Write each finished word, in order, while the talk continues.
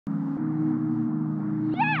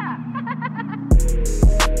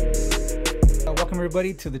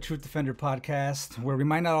everybody, to the Truth Defender podcast, where we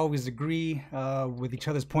might not always agree with each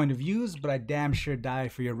other's point of views, but I damn sure die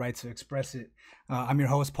for your right to express it. I'm your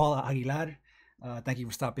host, Paul Aguilar. Thank you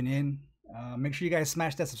for stopping in. Make sure you guys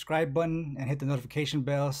smash that subscribe button and hit the notification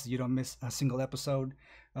bell so you don't miss a single episode.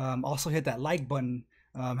 Also hit that like button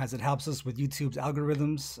as it helps us with YouTube's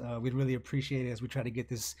algorithms. We'd really appreciate it as we try to get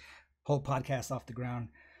this whole podcast off the ground.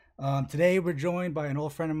 Today we're joined by an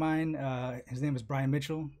old friend of mine. His name is Brian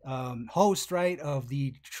Mitchell, host, right, of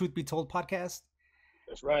the Truth Be Told podcast.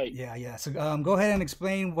 That's right. Yeah. So go ahead and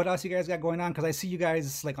explain what else you guys got going on, because I see you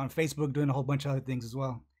guys like on Facebook doing a whole bunch of other things as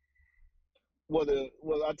well. Well,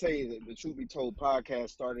 I'll tell you, the Truth Be Told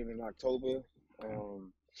podcast started in October,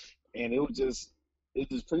 and it was just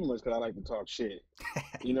pretty much because I like to talk shit.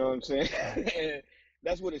 You know what I'm saying? And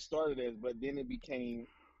that's what it started as, but then it became,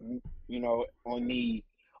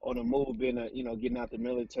 on the move, being getting out the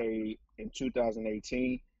military in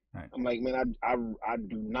 2018. Right. I'm like, man, I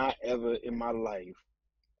do not ever in my life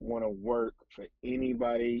want to work for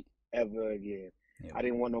anybody ever again. Yeah. I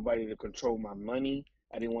didn't want nobody to control my money.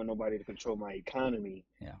 I didn't want nobody to control my economy.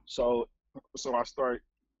 Yeah. So I start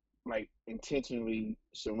like intentionally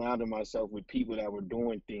surrounding myself with people that were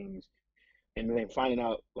doing things, and then finding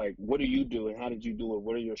out like, what do you do and how did you do it?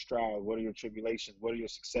 What are your strides? What are your tribulations? What are your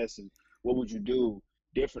successes? What would you do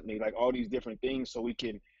differently? Like all these different things, so we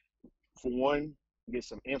can, for one, get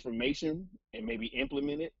some information and maybe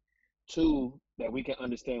implement it. Two, that we can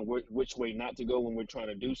understand which way not to go when we're trying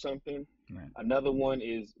to do something. Right. Another one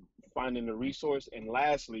is finding the resource, and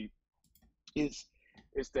lastly, it's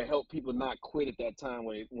to help people not quit at that time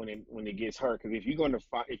when it gets hurt. Because if you're going to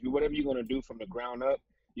whatever you're going to do from the ground up,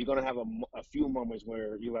 you're going to have a few moments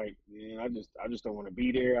where you're like, I just don't want to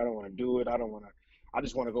be there. I don't want to do it. I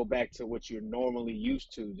just want to go back to what you're normally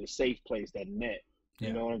used to, the safe place, that net. Yeah.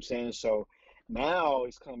 You know what I'm saying? So now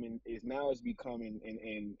it's becoming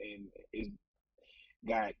and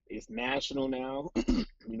it's national now.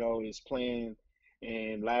 It's playing,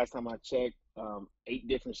 and last time I checked, 8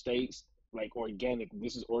 different states, like organic.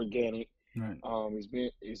 This is organic. Right.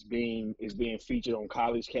 It's being featured on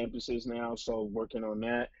college campuses now. So working on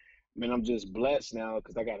that. Man, I'm just blessed now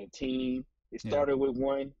because I got a team. It started with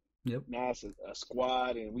one. Yep. Now it's a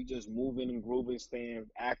squad, and we just moving and grooving, staying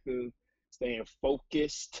active, staying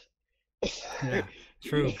focused. Yeah,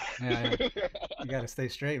 true. Yeah. You got to stay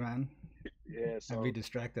straight, man. Yeah. So And be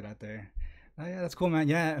distracted out there. Oh, yeah, that's cool, man.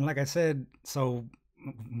 Yeah, and like I said, so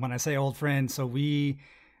when I say old friend, so we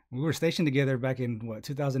were stationed together back in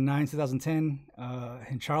 2009, 2010,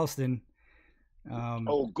 in Charleston.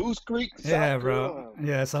 Goose Creek. Yeah, South bro. Carolina.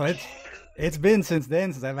 Yeah, so it's been since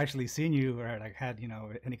then since I've actually seen you or like had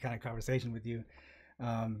any kind of conversation with you.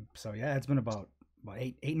 So yeah, it's been about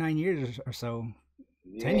 9 years or so.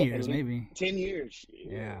 10 years maybe. 10 years.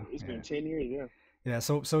 Yeah, It's been 10 years. Yeah. Yeah,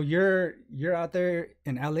 so you're out there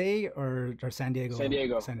in LA or San Diego? San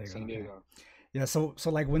Diego. Okay. Yeah, so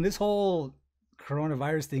like when this whole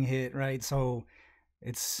coronavirus thing hit, right? So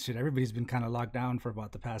everybody's been kind of locked down for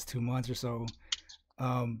about the past 2 months or so.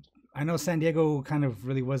 I know San Diego kind of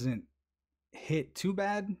really wasn't hit too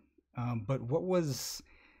bad, but what was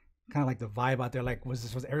kind of like the vibe out there? Like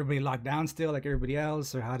was everybody locked down still like everybody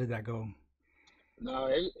else, or how did that go?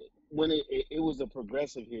 No, when it was a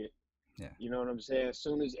progressive hit. Yeah. You know what I'm saying? As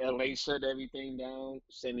soon as LA shut everything down,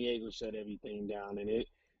 San Diego shut everything down, and it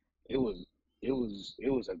was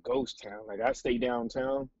a ghost town. Like I stay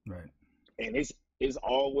downtown, Right. and it's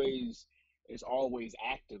always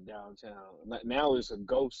active downtown. Now it's a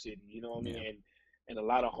ghost city. You know what I mean? Yeah. And a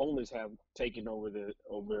lot of homeless have taken over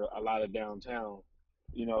a lot of downtown.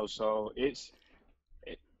 So it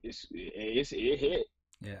hit.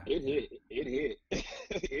 Yeah. It hit.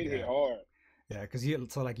 It hit hard. Yeah, because you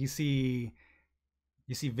see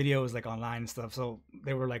videos like online and stuff. So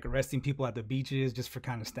they were like arresting people at the beaches just for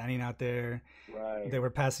kind of standing out there. Right. They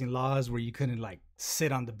were passing laws where you couldn't like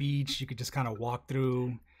sit on the beach. You could just kind of walk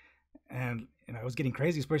through, and it was getting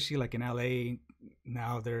crazy, especially like in LA.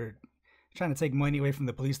 Now they're trying to take money away from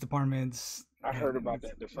the police departments. I heard about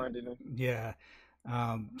that, defunding them. Yeah.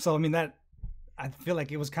 So I mean I feel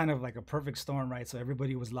like it was kind of like a perfect storm, right? So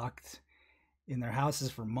everybody was locked in their houses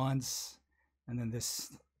for months, and then this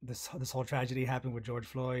whole tragedy happened with George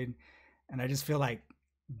Floyd, and I just feel like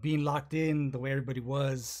being locked in the way everybody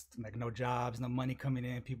was, like no jobs, no money coming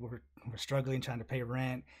in, people were struggling trying to pay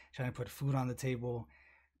rent, trying to put food on the table,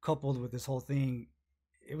 coupled with this whole thing,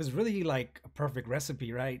 it was really like a perfect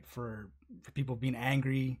recipe, right? For people being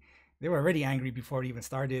angry. They were already angry before it even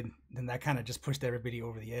started. Then that kind of just pushed everybody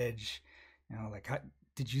over the edge. Like,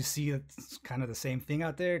 did you see kind of the same thing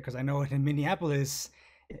out there? Because I know in Minneapolis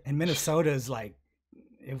and Minnesota's like,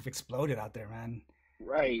 it exploded out there, man.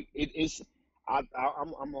 right. It's I'm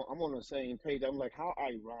on the same page. I'm like, how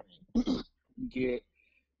ironic. You get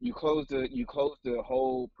you close the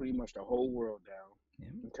whole pretty much the whole world Yeah.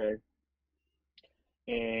 down. Okay,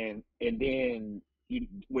 and then you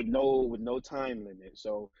with no time limit.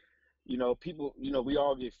 So people, we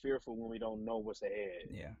all get fearful when we don't know what's ahead.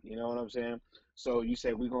 Yeah. You know what I'm saying? So you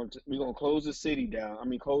say we're gonna close the city down. I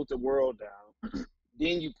mean, close the world down.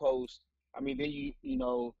 Then you post. I mean, then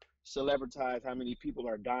celebritize how many people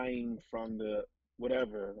are dying from the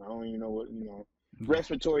whatever. I don't even know what Yeah.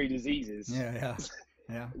 respiratory diseases, Yeah. Yeah.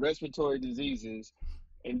 Yeah. respiratory diseases,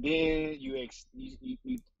 and then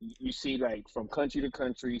you see like from country to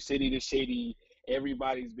country, city to city,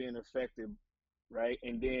 everybody's being affected, right?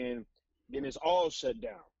 And then it's all shut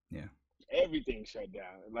down. Yeah. Everything shut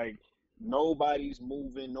down. Like nobody's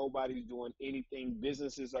moving, nobody's doing anything.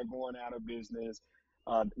 Businesses are going out of business.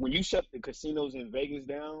 When you shut the casinos in Vegas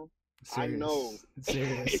down, I know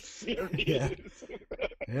Serious. It's serious. it's Yeah. serious.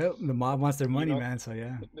 Yep. The mob wants their you money, know, man. So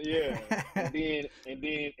yeah. yeah. And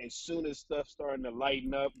then as soon as stuff starting to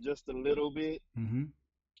lighten up just a little bit, Mm-hmm.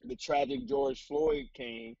 the tragic George Floyd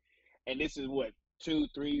came, and this is what 2,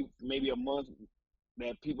 3, maybe a month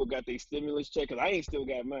that people got their stimulus check. Cause I ain't still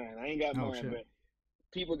got mine. I ain't got Oh mine, shit. but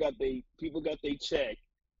people got their check.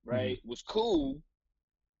 Mm-hmm. Right, was cool,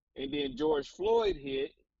 and then George Floyd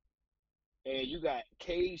hit, and you got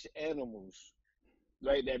caged animals,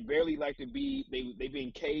 right? That barely like to be they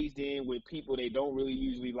been caged in with people they don't really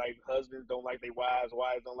usually like. Husbands don't like their wives,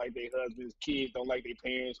 wives don't like their husbands, kids don't like their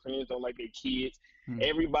parents, parents don't like their kids. Mm.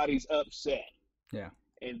 Everybody's upset, Yeah.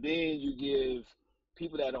 and then you give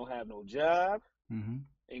people that don't have no job, Mm-hmm.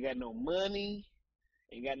 ain't got no money,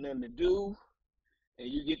 ain't got nothing to do, and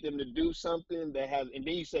you get them to do something that has, and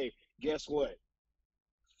then you say, guess what?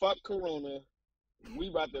 Fuck Corona. We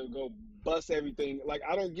about to go bust everything. Like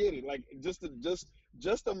I don't get it. Like just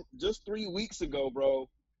 3 weeks ago, bro,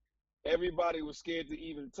 everybody was scared to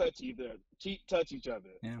even touch each other,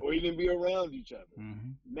 Yeah. or even be around each other.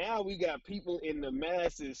 Mm-hmm. Now we got people in the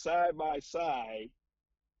masses side by side.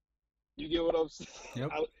 You get what I'm saying?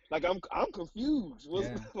 Yep. I'm confused. What's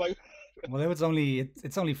Yeah. like? Well, it's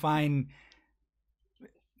only fine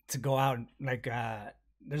to go out like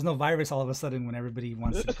there's no virus all of a sudden when everybody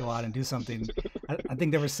wants to go out and do something. I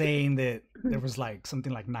think they were saying that there was like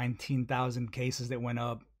something like 19,000 cases that went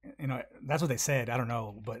up. You know, that's what they said. I don't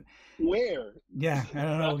know, but Where? yeah, I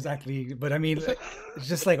don't know exactly. But I mean, it's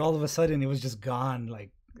just like all of a sudden it was just gone.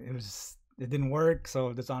 Like it didn't work, so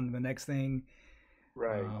it's on to the next thing.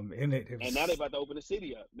 Right. And it And now they're was about to open the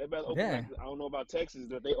city up. They're about to open, yeah. like, I don't know about Texas,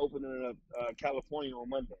 but they opening up California on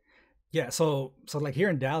Monday. Yeah, so like here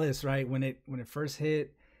in Dallas, right, when it first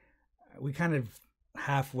hit, we kind of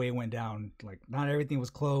halfway went down. Like not everything was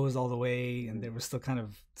closed all the way, and there was still kind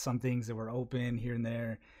of some things that were open here and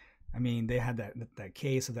there. I mean, they had that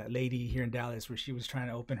case of that lady here in Dallas where she was trying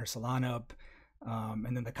to open her salon up,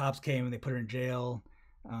 and then the cops came and they put her in jail.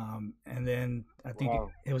 And then I think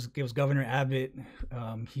Wow. it was Governor Abbott.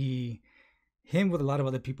 Him with a lot of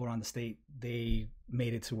other people around the state, they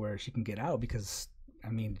made it to where she can get out because I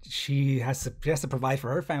mean she has to provide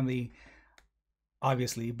for her family,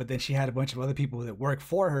 obviously, but then she had a bunch of other people that work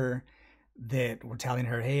for her that were telling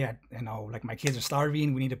her, hey, like my kids are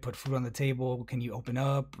starving, we need to put food on the table, can you open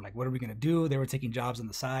up, like what are we going to do? They were taking jobs on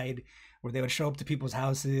the side where they would show up to people's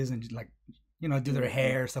houses and like do their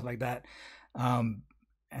hair, stuff like that.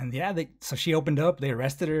 And yeah, so she opened up, they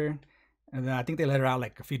arrested her, and then I think they let her out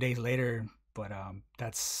like a few days later. But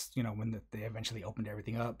that's when they eventually opened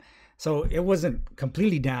everything up. So it wasn't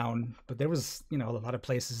completely down, but there was a lot of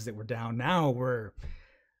places that were down. Now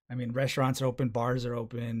restaurants are open, bars are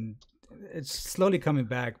open. It's slowly coming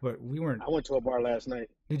back, but we weren't. I went to a bar last night.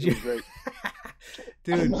 Did It you? was great.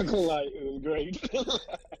 Dude, I'm not gonna lie, it was great.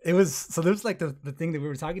 it was. So there's like the thing that we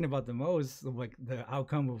were talking about the most, like the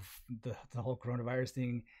outcome of the whole coronavirus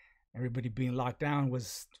thing, everybody being locked down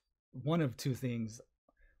was one of two things.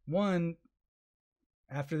 One,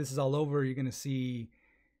 after this is all over, you're gonna see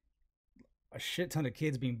a shit ton of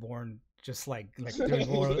kids being born, just like third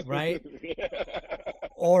world, right?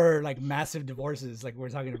 Or like massive divorces, like we're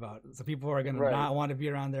talking about. So people are gonna Right. not want to be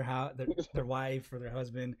around their house, their wife or their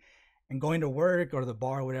husband, and going to work or the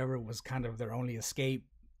bar or whatever was kind of their only escape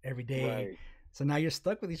every day. Right. So now you're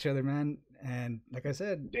stuck with each other, man. And like I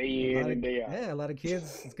said, Day in and day out. yeah, a lot of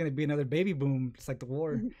kids. It's gonna be another baby boom, just like the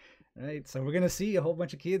war. Right, so we're gonna see a whole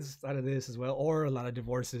bunch of kids out of this as well, or a lot of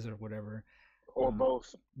divorces or whatever, Or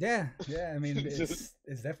both. yeah. I mean, it's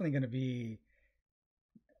definitely gonna be,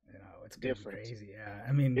 it's gonna Different. be crazy. Yeah,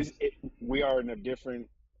 I mean, We are in the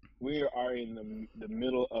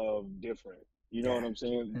middle of different. You know Yeah. what I'm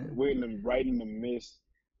saying? Yeah. We're right in the midst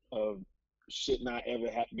of shit not ever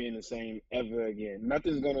being the same ever again.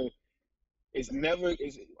 Nothing's gonna. It's never.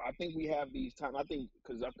 It's. I think we have these times. I think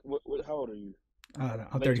because how old are you? I'm Late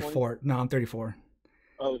 20s. 34. No, I'm 34.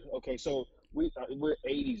 Oh, okay. So we're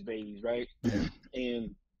 '80s babies, right? Yeah.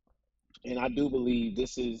 and and I do believe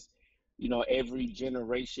this is, every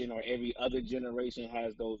generation or every other generation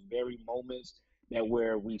has those very moments that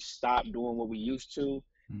where we stop doing what we used to,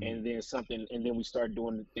 Mm. and then we start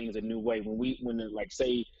doing things a new way. Like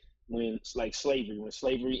say when like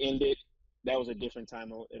slavery ended, that was a different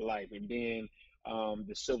time in life, and then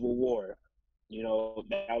the Civil War,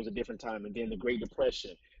 that was a different time, and then the Great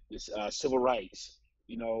Depression, this civil rights,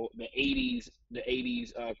 the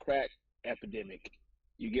 '80s crack epidemic.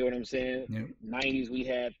 You get what I'm saying? Yep. '90s we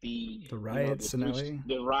had the The you know the riots in three LA.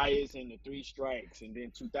 the riots and the three strikes, and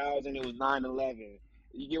then 2000 it was 9/11.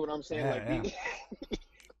 You get what I'm saying? Yeah, Like yeah. these It's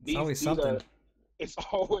these always these are something. it's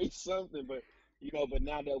always something, but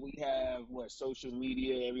now that we have social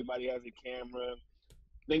media, everybody has a camera.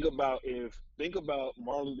 Think about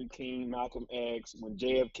Martin Luther King, Malcolm X, when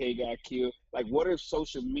JFK got killed. Like, what if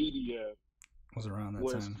social media Was around that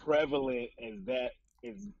was time. prevalent as that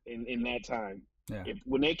is in that time? Yeah. If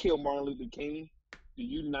when they killed Martin Luther King, do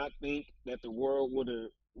you not think that the world would have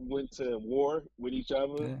went to war with each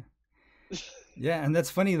other? Yeah. Yeah, and that's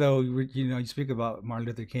funny though. You speak about Martin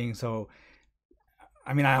Luther King. So,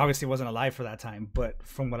 I mean, I obviously wasn't alive for that time, but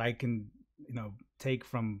from what I can, take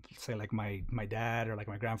from say like my dad or like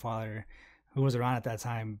my grandfather, who was around at that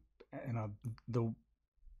time, the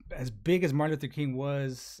as big as Martin Luther King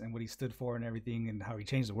was and what he stood for and everything and how he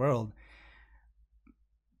changed the world,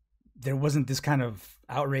 there wasn't this kind of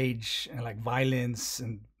outrage and like violence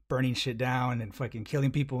and burning shit down and fucking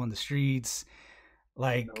killing people in the streets.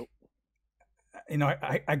 Like, Nope.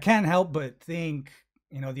 I can't help but think,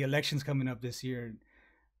 the election's coming up this year.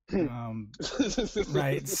 Um,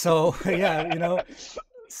 right. So, yeah,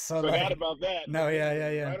 so Forgot like, about that. no, yeah, yeah,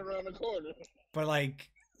 yeah. Right around the corner. But like,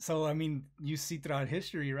 so, I mean, you see throughout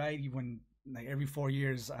history, right? When like every 4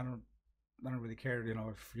 years, I don't really care,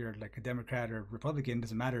 if you're like a Democrat or Republican,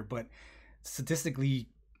 doesn't matter. But statistically,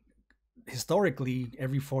 historically,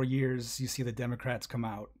 every 4 years, you see the Democrats come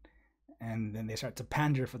out and then they start to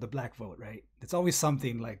pander for the black vote, right? It's always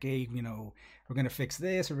something like, hey, we're going to fix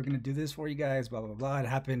this or we're going to do this for you guys, blah, blah, blah. It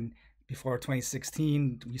happened before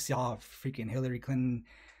 2016. We saw freaking Hillary Clinton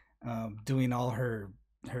doing all her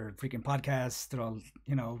freaking podcasts,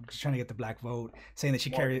 just trying to get the black vote, saying that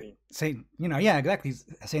she carries, Marketing. saying, yeah, exactly,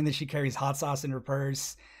 saying that she carries hot sauce in her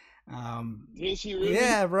purse. Did she really?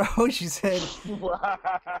 Yeah, bro. She said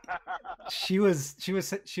she was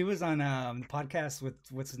on the podcast with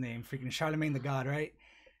what's his name, freaking Charlemagne the God, right?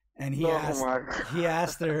 And he Oh asked my he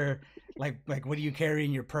asked her like what do you carry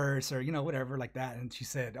in your purse or whatever like that, and she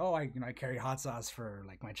said, oh, I carry hot sauce for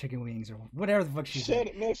like my chicken wings or whatever the fuck she said. Shut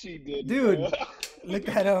it. No, she didn't, bro. Dude, look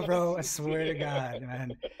that up, No, bro. I she swear to didn't. God,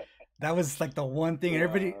 man. That was like the one thing, and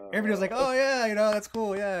everybody was like, Wow. oh yeah, that's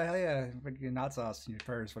cool, yeah, hell yeah, freaking hot sauce in your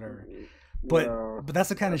purse, whatever. But Well, but that's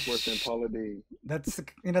the kind of that's worse than Paula D. that's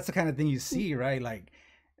the kind of thing you see, right? Like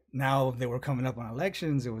now they were coming up on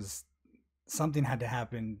elections, it was something had to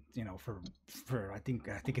happen, for I think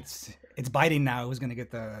it's Biden now who's going to get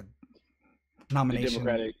the The nomination.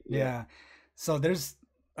 Democratic, yeah. Yeah. So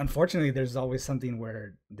unfortunately there's always something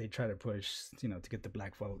where they try to push, to get the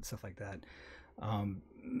black vote, stuff like that. Um,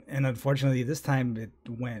 and unfortunately this time it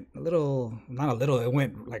went a little, not a little, it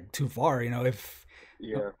went like too far, if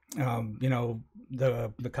Yeah.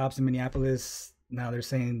 the cops in Minneapolis, now they're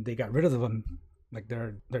saying they got rid of them, like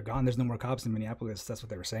they're gone. There's no more cops in Minneapolis. That's what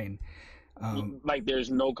they were saying. Like there's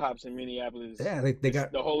no cops in Minneapolis. Yeah, they It's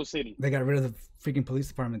got the whole city. they got rid of the freaking police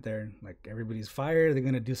department there. Like everybody's fired. They're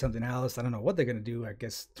gonna do something else. I don't know what they're gonna do. I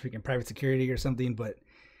guess freaking private security or something. But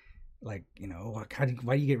like,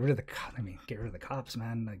 why do you get rid of the I mean, get rid of the cops,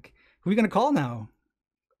 man. Like, who are you gonna call now?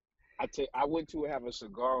 I went to have a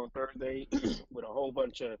cigar on Thursday with a whole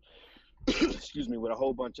bunch of excuse me, with a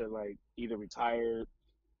whole bunch of like either retired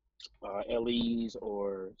LEs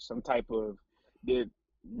or some type of did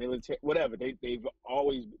military whatever. They've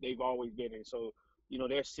always been in. So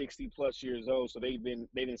they're 60 plus years old. So they've been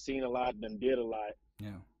seen a lot, done did a lot,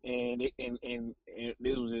 Yeah. and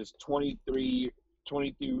this was his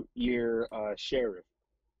 23-year sheriff.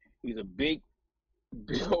 He's a big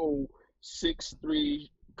old 6'3"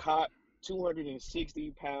 cot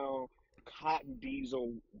 260-pound cotton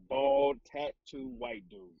diesel bald tattoo white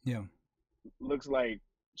dude. Yeah. Looks like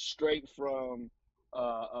straight from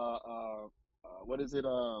what is it,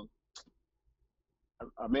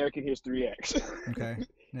 American History X. Okay.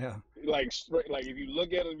 Yeah. Like straight, like if you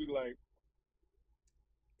look at him, be like,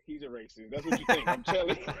 he's a racist. That's what you think. I'm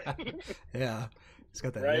telling you. Yeah, he's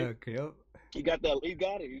got that Right? look. Yep. He got that. He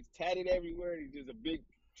got it. He's tatted everywhere. He's just a big,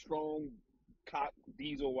 strong, cock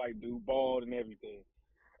diesel white dude, bald and everything.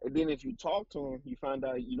 And then if you talk to him, you find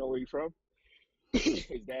out you know where he's from. His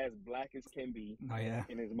dad's black as can be, Oh yeah.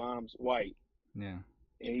 and his mom's white. Yeah.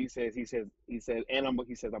 And he says,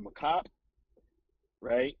 I'm a cop,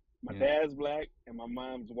 right? My Yeah. dad's black and my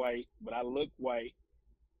mom's white, but I look white,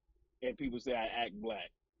 and people say I act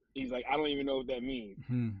black. He's like, I don't even know what that means.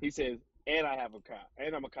 Hmm. He says, and I have a cop,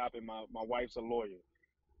 and I'm a cop, and my wife's a lawyer.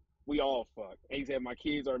 We all fuck. And he said, my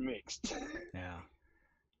kids are mixed. Yeah.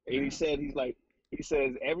 And he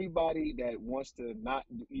says everybody that wants to not,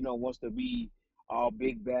 wants to be all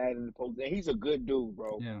big bad and and he's a good dude,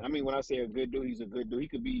 bro. Yeah. I mean, when I say a good dude, he's a good dude. He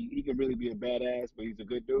could really be a badass, but he's a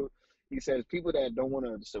good dude. He says people that don't want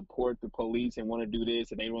to support the police and want to do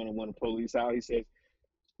this and they want to police out. He says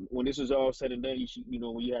when this is all said and done, you should,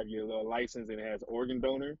 when you have your license and it has organ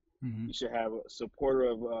donor, Mm-hmm. you should have a supporter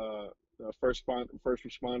of first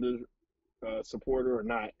responders supporter or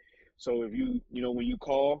not. So if when you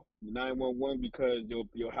call 911 because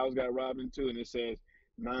your house got robbed into and it says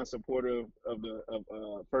non-supportive of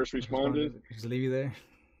first responders, Just leave you there.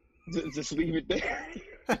 just leave it there.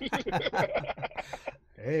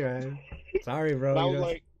 Hey man, sorry, bro. And I was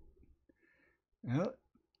like, well,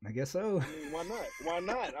 I guess so. I mean, why not? Why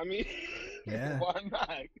not? I mean, Yeah. why not?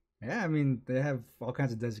 Yeah, I mean, they have all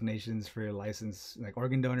kinds of designations for your license, like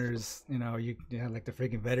organ donors. You have like the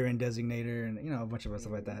freaking veteran designator, and a bunch of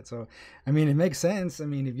stuff like that. So, I mean, it makes sense. I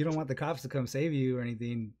mean, if you don't want the cops to come save you or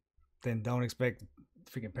anything, then don't expect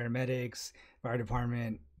freaking paramedics, fire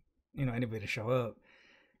department, anybody to show up.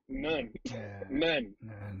 None. Yeah. None.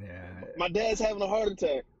 Yeah. My dad's having a heart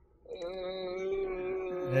attack.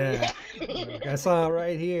 Yeah. Like, I saw it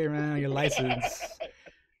right here, man, your license.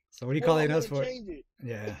 So what are you calling us for? Change it.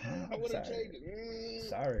 Yeah. I would have Sorry. changed it.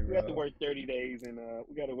 Sorry, We have to bro. wait 30 days, and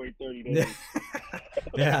we got to wait 30 days.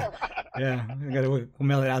 Yeah. Yeah. We'll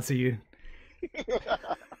mail it out to you.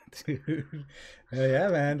 Dude. Yeah,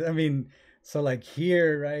 man. I mean, so like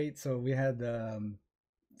here, right? So we had a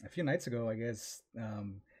few nights ago, I guess,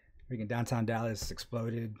 freaking downtown Dallas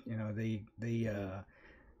exploded. They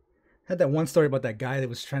had that one story about that guy that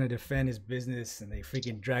was trying to defend his business, and they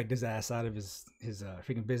freaking dragged his ass out of his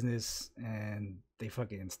freaking business, and they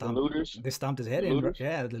fucking stomped. looters? They stomped his The head in. looters?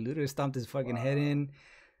 Yeah, the looters stomped his fucking head Wow. in.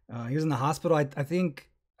 He was in the hospital. I think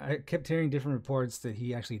I kept hearing different reports that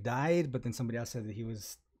he actually died, but then somebody else said that he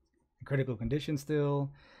was in critical condition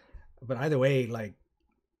still. But either way, like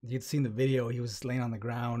you'd seen the video, he was laying on the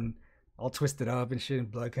ground, all twisted up and shit,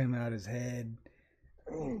 and blood coming out of his head.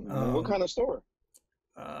 What kind of store?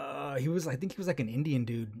 I think he was like an Indian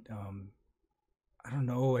dude. I don't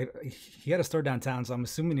know. He had a store downtown, so I'm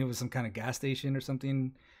assuming it was some kind of gas station or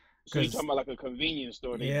something. So you're talking about like a convenience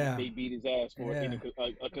store? They beat his ass for Yeah. in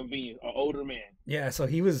a convenience, an older man. Yeah, so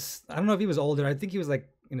he was. I don't know if he was older. I think he was like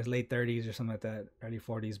in his late 30s or something like that, early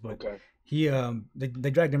 40s. But Okay. he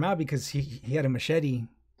they dragged him out because he had a machete,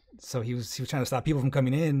 so he was trying to stop people from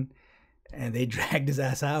coming in, and they dragged his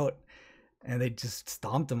ass out, and they just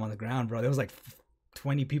stomped him on the ground, bro. There was like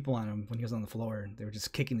 20 people on him when he was on the floor. They were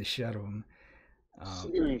just kicking the shit out of him.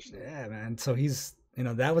 Seriously. Yeah, man. So he's,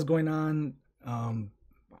 that was going on.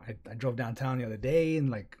 I drove downtown the other day, and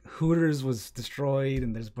like Hooters was destroyed,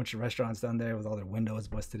 and there's a bunch of restaurants down there with all their windows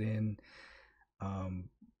busted in.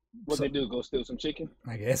 What So- they do? Go steal some chicken?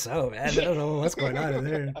 I guess so, man. I don't know what's going on in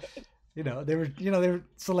there. They were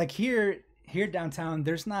so like here downtown.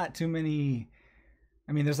 There's not too many.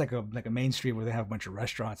 I mean, there's like a main street where they have a bunch of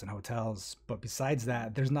restaurants and hotels, but besides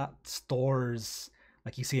that, there's not stores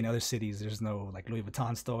like you see in other cities. There's no like Louis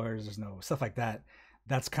Vuitton stores. There's no stuff like that.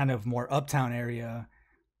 That's kind of more uptown area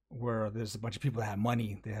where there's a bunch of people that have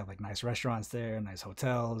money. They have like nice restaurants there, nice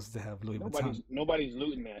hotels. They have Louis Vuitton. Nobody's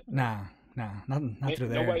looting that. Nah, not through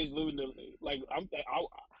there. Nobody's looting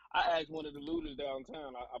I asked one of the looters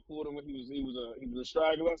downtown. I pulled him when he was a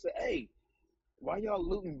straggler. I said, "Hey, why y'all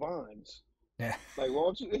looting Vines? Yeah. Like,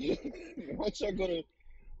 why don't y'all go to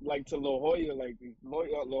to La Jolla? Like La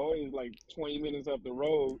Jolla is like 20 minutes up the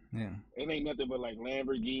road. Yeah. It ain't nothing but like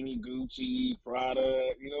Lamborghini, Gucci, Prada.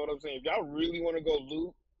 You know what I'm saying? If y'all really want to go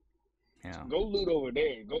loot, Yeah. go loot over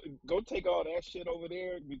there. Go take all that shit over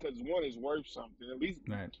there because one is worth something. At least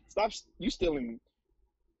Right. stop. You stealing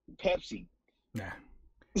Pepsi. Yeah.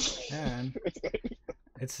 Yeah, man.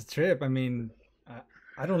 It's a trip. I mean,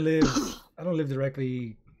 I don't live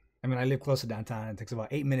directly. I mean, I live close to downtown. It takes about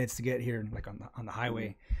 8 minutes to get here, like on the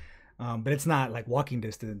highway. But it's not like walking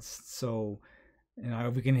distance. So,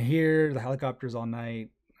 we can hear the helicopters all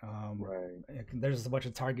night. Right. There's a bunch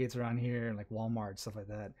of Targets around here, like Walmart, stuff like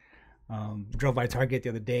that. Drove by Target the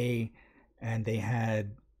other day, and they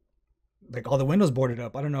had like all the windows boarded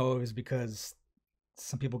up. I don't know if it was because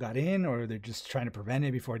some people got in or they're just trying to prevent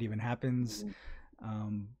it before it even happens.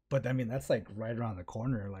 Mhm. But I mean, that's like right around the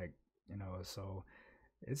corner, like, so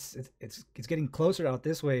it's getting closer out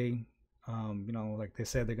this way. Like they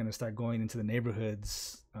said, they're gonna start going into the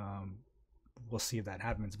neighborhoods. We'll see if that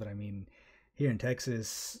happens. But I mean, here in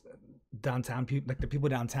Texas, downtown people, like the people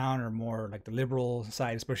downtown, are more like the liberal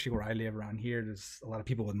side, especially where I live around here. There's a lot of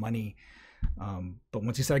people with money. But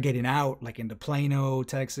once you start getting out, like into Plano,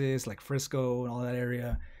 Texas, like Frisco and all that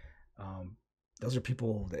area, um, those are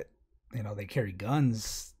people that they carry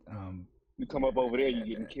guns. You come up over there, you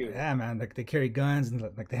getting killed. Yeah, man, like they carry guns and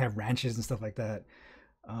like they have ranches and stuff like that.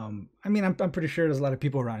 I mean, I'm pretty sure there's a lot of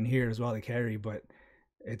people around here as well that carry, but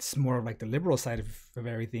it's more of like the liberal side of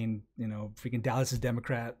everything. Freaking Dallas is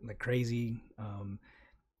Democrat like crazy.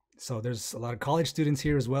 So there's a lot of college students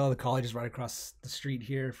here as well. The college is right across the street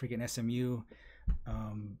here, freaking SMU.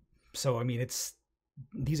 So I mean,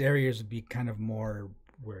 these areas would be kind of more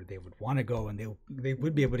where they would want to go, and they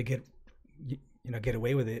would be able to get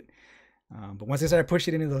away with it. But once they started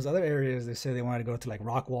pushing it into those other areas, they said they wanted to go to like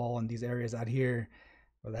Rockwall and these areas out here.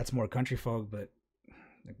 Well, that's more country folk, but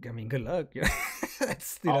I mean, good luck.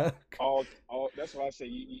 That's That's why I say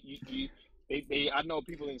I know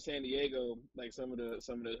people in San Diego, like some of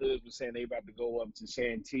the hoods were saying they about to go up to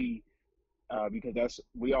Santee, because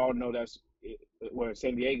we all know where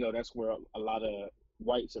San Diego, that's where a lot of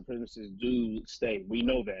white supremacists do stay. We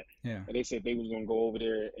know that. Yeah. And they said they was gonna go over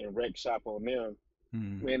there and wreck shop on them.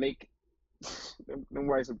 Man, them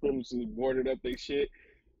white supremacists boarded up their shit.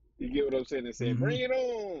 You get what I'm saying? They said, bring it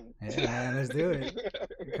on. Yeah, man, let's do it.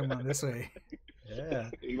 Come on this way.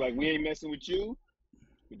 Yeah. Like, we ain't messing with you.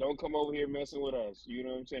 Don't come over here messing with us. You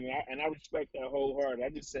know what I'm saying? And I respect that wholeheartedly. I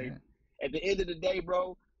just say, at the end of the day,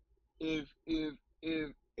 bro, if we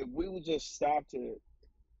would just stop to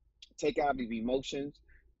take out these emotions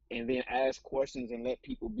and then ask questions and let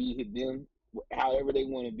people be them however they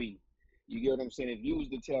want to be. You get what I'm saying? If you was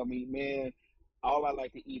to tell me, man, all I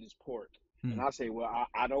like to eat is pork, and I say, well,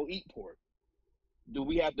 I don't eat pork. Do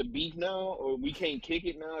we have to beef now, or we can't kick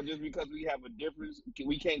it now just because we have a difference?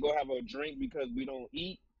 We can't go have a drink because we don't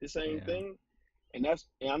eat the same thing? And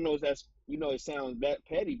I know it sounds that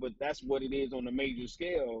petty, but that's what it is on a major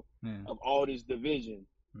scale of all this division.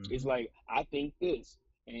 It's like, I think this,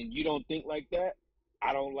 and you don't think like that,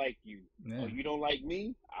 I don't like you. Or you don't like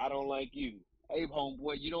me, I don't like you. Hey,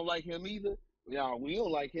 homeboy, you don't like him either? No, we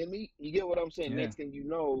don't like him. You get what I'm saying? Next thing you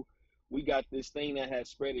know, we got this thing that has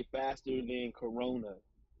spread it faster than Corona.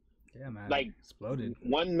 Yeah, man. Like, exploded.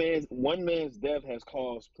 One man's death has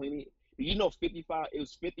caused plenty. It was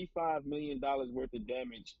 $55 million worth of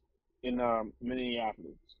damage in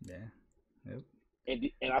Minneapolis. Yeah. Yep.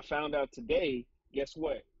 And I found out today, guess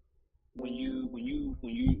what? When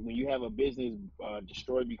you have a business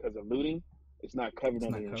destroyed because of looting, it's not covered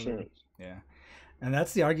under insurance. Yeah. And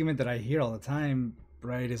that's the argument that I hear all the time,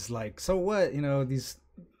 right? Is like, so what?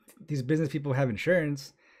 These business people have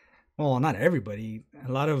insurance. Well, not everybody.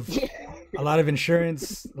 A lot of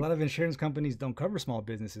insurance companies don't cover small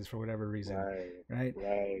businesses for whatever reason, right?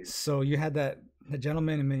 So you had the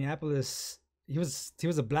gentleman in Minneapolis. He was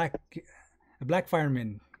a black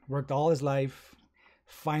fireman, worked all his life,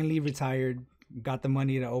 finally retired, got the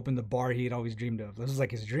money to open the bar he had always dreamed of. This was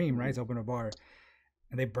like his dream, right? To open a bar.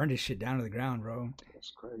 And they burned his shit down to the ground, bro.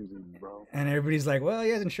 That's crazy, bro. And everybody's like, well, he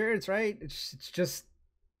has insurance, right? It's just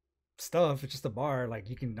stuff. It's just a bar. Like,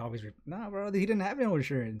 you can always... Nah, bro, he didn't have no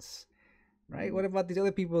insurance, right? What about these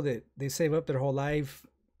other people that they save up their whole life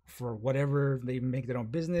for whatever? They make their own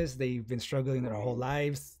business. They've been struggling their whole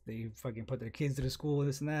lives. They fucking put their kids to the school,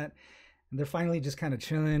 this and that. And they're finally just kind of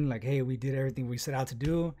chilling. Like, hey, we did everything we set out to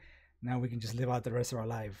do. Now we can just live out the rest of our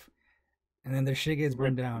life. And then their shit gets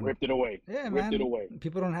burned down. Ripped it away. Yeah, man. Ripped it away.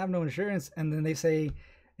 People don't have no insurance, and then they say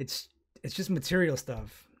it's just material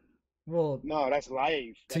stuff. Well, no, that's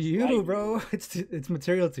life. To you, bro. It's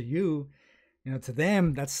material to you. To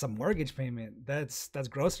them, that's some mortgage payment. That's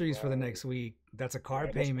groceries for the next week. That's a car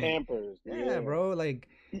payment. Pampers. Yeah, bro. Like,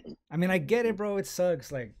 I mean, I get it, bro. It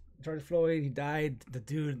sucks. Like, George Floyd, he died. The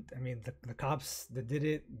dude, I mean, the cops that did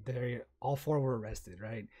it, all 4 were arrested,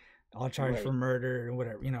 right? All charged for murder and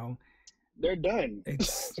whatever, They're done.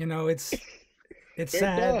 It's it's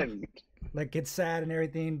sad. Done. Like, it's sad and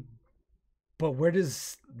everything, but where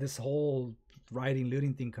does this whole rioting,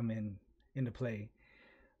 looting thing come into play?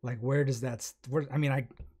 Like, where does that?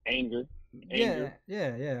 Anger.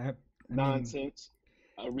 Yeah. Nonsense.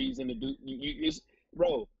 A reason to do.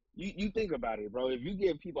 Bro. You think about it, bro. If you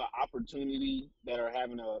give people an opportunity that are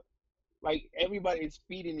having a like everybody is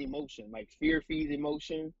feeding emotion, like fear feeds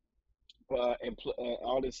emotion,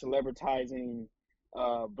 all this celebritizing,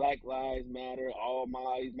 Black Lives Matter, all my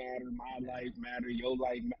lives matter, my Yeah, life matter, your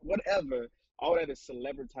life, whatever. All that is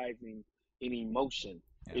celebritizing an emotion.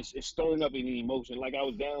 yeah, It's stirring up an emotion. Like I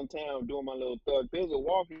was downtown doing my little thug. There's a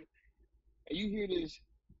walking, and you hear this.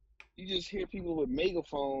 You just hear people with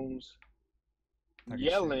megaphones talking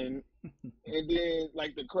shit. yelling, and then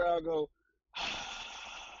like the crowd go.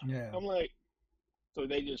 Yeah, I'm like, so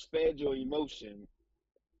they just fed your emotion.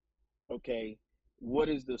 Okay, what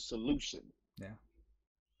is the solution? yeah,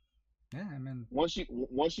 yeah. I mean, Once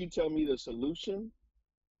you tell me the solution,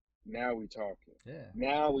 now we talking. yeah,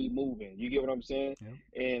 Now we moving. You get what I'm saying? yep.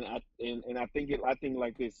 And I think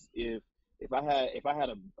like this. If I had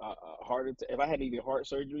a heart attack, if I had to get heart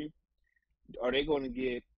surgery, are they going to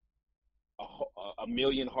get a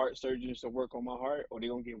million heart surgeons to work on my heart, or they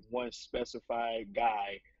gonna get one specified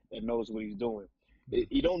guy that knows what he's doing? Mm.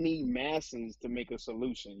 You don't need masses to make a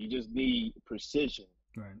solution. You just need precision.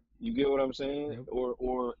 Right. You get what I'm saying? Yep.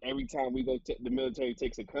 Or every time the military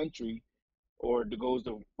takes a country or goes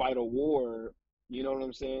to fight a war, you know what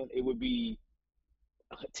I'm saying? It would be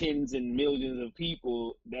tens and millions of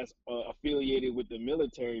people that's affiliated with the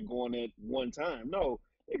military going at one time. No,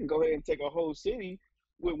 they can go ahead and take a whole city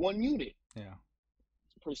with one unit. Yeah.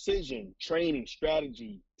 Precision, training,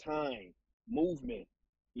 strategy, time, movement,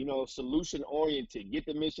 solution oriented, get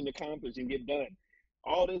the mission accomplished and get done.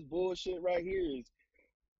 All this bullshit right here is,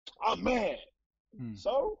 I'm mad. Mm.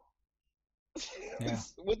 So, Yeah.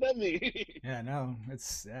 what that mean? Yeah. No,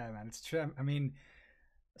 it's yeah, man. It's true. I mean,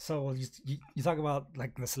 so you talk about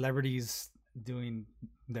like the celebrities doing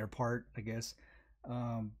their part, I guess.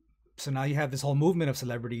 Um, so now you have this whole movement of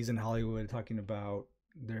celebrities in Hollywood talking about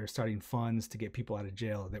they're starting funds to get people out of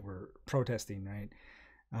jail that were protesting, right?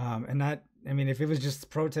 And not, I mean, if it was just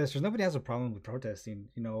protesters, nobody has a problem with protesting.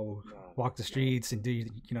 No, Walk the no, streets and do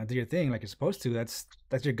your thing like you're supposed to. That's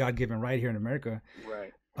your God given right here in America.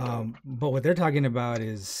 right. But what they're talking about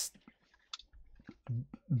is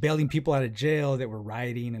bailing people out of jail that were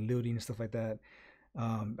rioting and looting and stuff like that.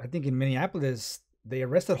 I think in Minneapolis they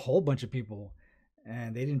arrested a whole bunch of people,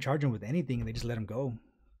 and they didn't charge them with anything, and they just let them go,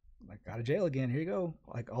 like out of jail again. Here you go,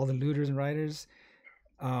 like all the looters and rioters.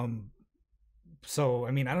 Um, so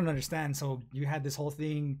I mean, I don't understand. So you had this whole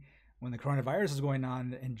thing when the coronavirus was going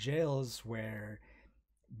on in jails where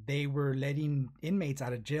they were letting inmates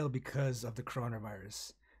out of jail because of the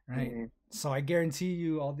coronavirus, right? Mm-hmm. So I guarantee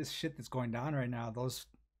you, all this shit that's going down right now, those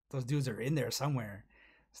dudes are in there somewhere,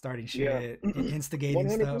 starting Yeah, shit, instigating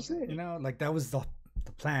stuff. 100%. Like that was the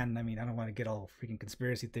plan. I mean, I don't want to get all freaking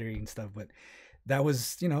conspiracy theory and stuff, but that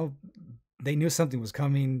was, they knew something was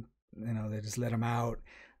coming. They just let them out.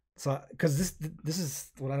 So, because this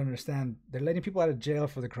is what I don't understand. They're letting people out of jail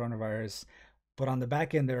for the coronavirus, but on the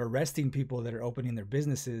back end, they're arresting people that are opening their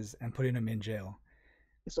businesses and putting them in jail.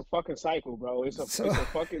 It's a fucking cycle, bro. It's a So, it's a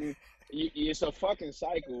fucking it's a fucking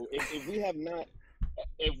cycle. If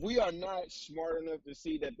we are not smart enough to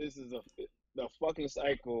see that this is the fucking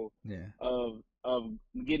cycle yeah, of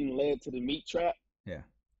getting led to the meat trap, yeah,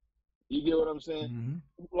 you get what I'm saying? hmm,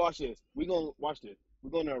 Watch this. We're gonna watch this.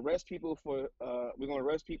 We're gonna arrest people for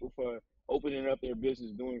opening up their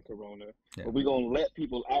business during Corona, yeah, but we're gonna let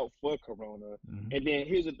people out for Corona. hmm, And then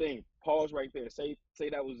here's the thing. Pause right there. Say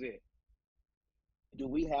that was it. Do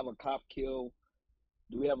we have a cop kill?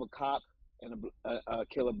 Do we have a cop and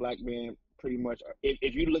kill a black man? Pretty much.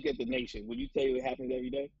 If you look at the nation, would you say it happens every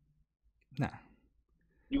day? nah,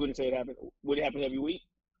 You wouldn't say it happens. Would it happen every week?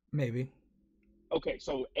 maybe, Okay,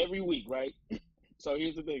 so every week, right? So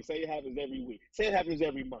here's the thing. Say it happens every week. Say it happens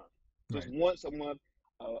every month. Just right, once a month,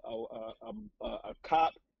 a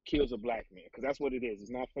cop kills a black man, because that's what it is.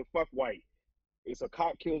 It's not for fuck white. It's a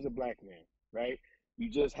cop kills a black man, right? You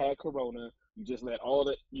just had Corona. I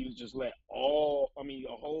mean,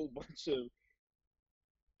 a whole bunch of,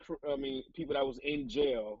 people that was in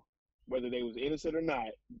jail, whether they was innocent or not,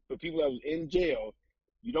 but people that was in jail,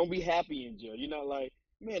 you don't be happy in jail. You're not like,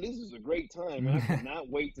 man, this is a great time, and I yeah, cannot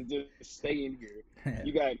wait to just stay in here.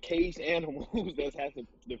 You got caged animals that have to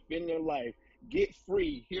defend their life, get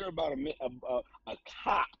free, hear about a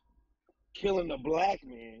cop killing a black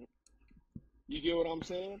man. You get what I'm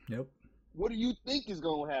saying? yep, What do you think is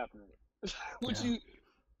gonna happen? what yeah,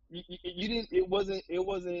 you didn't it was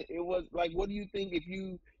like, what do you think if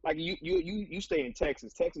you like you stay in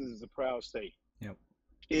Texas? Texas is a proud state. yep,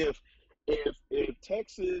 If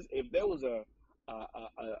if there was a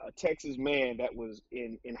Texas man that was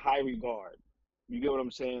in high regard, you get what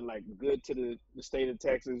I'm saying, like good to the state of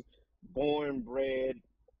Texas, born, bred,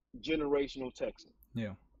 generational Texan,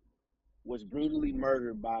 Yeah. was brutally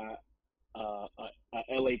murdered by a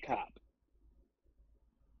LA cop.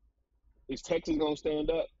 Is Texas gonna stand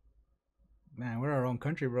up? Man, we're our own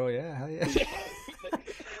country, bro. Yeah, hell yeah.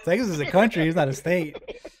 Texas is a country, it's not a state.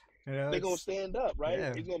 You know, They're gonna it's stand up, right?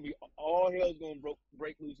 yeah, It's gonna be all hell's gonna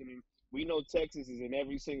break loose, and we know Texas is in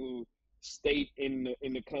every single state in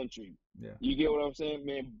the country. yeah. You get what I'm saying,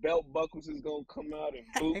 man? Belt buckles is gonna come out, and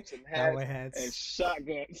boots and hats Cowboy and hats.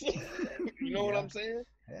 shotguns. You know what Yeah, I'm saying?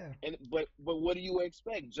 yeah. And but what do you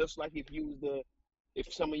expect? Just like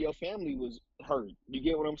if some of your family was hurt, you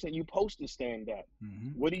get what I'm saying? You supposed to stand up. Hmm.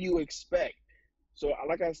 What do you expect? So,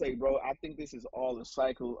 like I say, bro, I think this is all a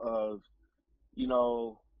cycle of, you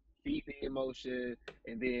know, feed the emotion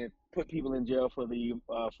and then put people in jail for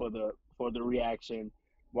the reaction,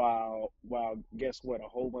 while guess what? A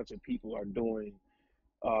whole bunch of people are doing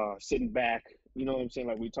sitting back. You know what I'm saying?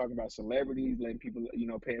 Like we talking about celebrities letting people,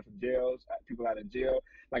 paying for jails, people out of jail.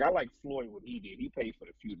 Like I like Floyd what he did. He paid for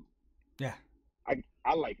the funeral. Yeah,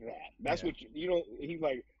 I like that. That's yeah. what you know. He's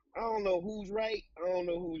like, I don't know who's right. I don't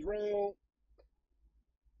know who's wrong.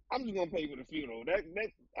 I'm just gonna pay for the funeral. That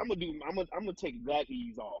I'm gonna take that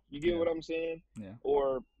ease off. You get Yeah, what I'm saying? yeah.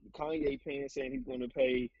 Or Kanye paying saying he's gonna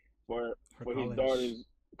pay for For for his college. daughter's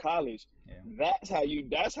college. Yeah. That's how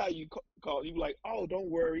you call. You be like, oh, don't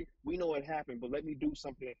worry, we know it happened, but let me do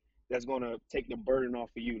something that's gonna take the burden off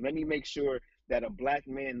of you. Let me make sure that a black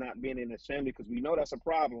man not being in his family, because we know that's a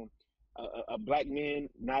problem. A black man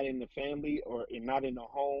not in the family or not in the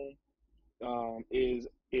home, is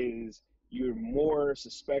you're more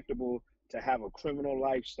susceptible to have a criminal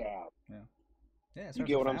lifestyle. Yeah. Yeah, it You starts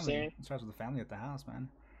get with what I'm family. saying? It starts with the family at the house, man.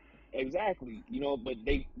 Exactly.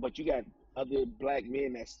 But you got other black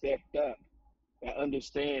men that stepped up, that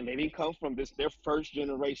understand they didn't come from their first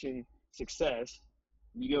generation success.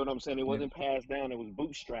 You get what I'm saying? It Yeah. wasn't passed down, it was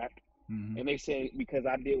bootstrapped. Hmm. And they say, because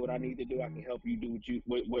I did what I need to do, I can help you do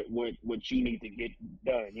what you need to get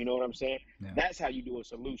done. You know what I'm saying? Yeah. That's how you do a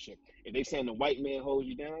solution. If they saying the white man holds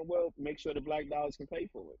you down, well, make sure the black dollars can pay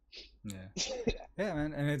for Yeah. it. Yeah,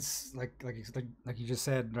 man, and it's like you just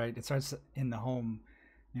said, right? It starts in the home.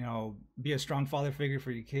 You know, be a strong father figure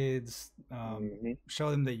for your kids. Hmm.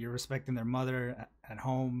 Show them that you're respecting their mother at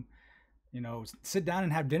home. You know, sit down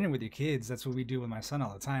and have dinner with your kids. That's what we do with my son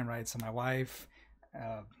all the time, right? So my wife,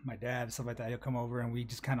 my dad, stuff like that, he'll come over and we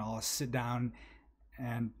just kind of all sit down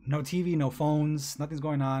and no TV, no phones, nothing's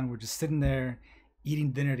going on. We're just sitting there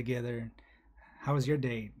eating dinner together. How was your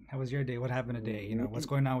day? How was your day? What happened today? You know, what's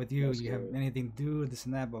Hmm. going on with you? That's You have good. anything to do? This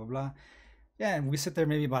and that, blah, blah, blah. Yeah, and we sit there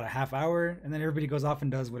maybe about a half hour and then everybody goes off and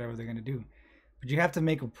does whatever they're going to do. But you have to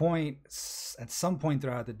make a point at some point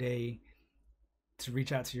throughout the day to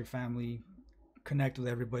reach out to your family, connect with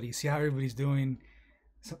everybody, see how everybody's doing.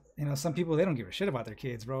 So, you know, some people they don't give a shit about their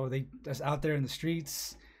kids, bro. They just out there in the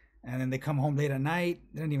streets, and then they come home late at night.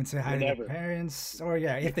 They don't even say hi to their Whenever. parents, or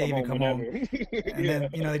yeah, They if they come even home come whenever. home. And Yeah.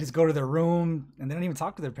 then they just go to their room and they don't even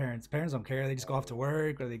talk to their parents. Parents don't care. They just go off to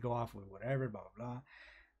work or they go off with whatever, blah blah blah.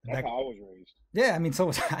 That's how Back, I was raised. yeah, I mean, so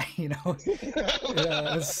was I.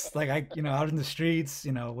 Yeah, it's like out in the streets,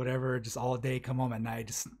 whatever, just all day, come home at night,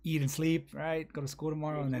 just eat and sleep, right? Go to school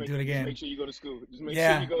tomorrow Yeah, and just then make do it just make again. sure you go to school. Just make sure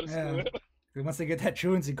Yeah, you go to yeah. school. Once they get that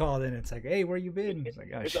truancy call, then it's like, hey, where you been? It's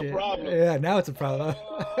like, oh It's a shit. problem. Yeah, now it's a problem.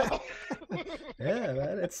 Uh, Yeah,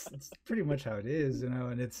 man, it's pretty much how it is,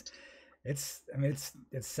 and it's I mean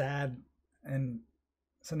it's sad, and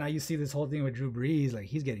so now you see this whole thing with Drew Brees, like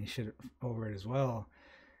he's getting shit over it as well.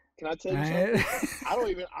 Can I tell you Right?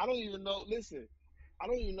 something? I don't even know. Listen, I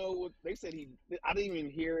don't even know what they said. I didn't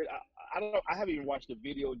even hear it. I don't. I haven't even watched the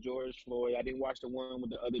video of George Floyd. I didn't watch the one with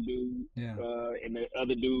the other dude, Yeah, and the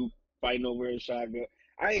other dude fighting over his shotgun.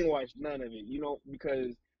 I ain't watched none of it,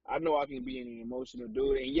 because I know I can be an emotional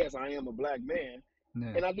dude. And yes, I am a black man,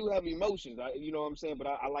 yeah, and I do have emotions. You know what I'm saying? But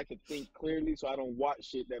I like to think clearly, so I don't watch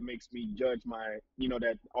shit that makes me judge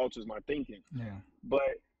that alters my thinking. yeah,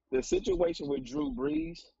 But the situation with Drew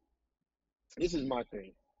Brees, this is my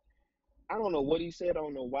thing. I don't know what he said. I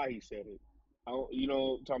don't know why he said it. I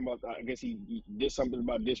don't, talking about. I guess he did something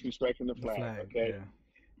about disrespecting the the flag. flag, Okay.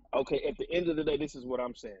 yeah, Okay. At the end of the day, this is what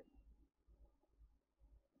I'm saying.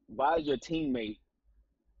 Why is your teammate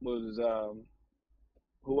was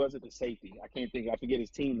who was it? The safety. I can't think. I forget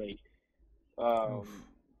his teammate. oof, Um,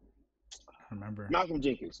 I remember, Malcolm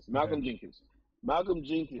Jenkins. okay, Malcolm Jenkins. Malcolm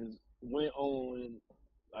Jenkins went on,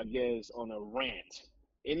 I guess, on a rant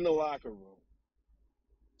in the locker room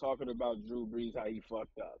talking about Drew Brees, how he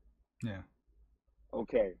fucked up. yeah,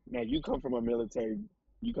 Okay, now you come from a military.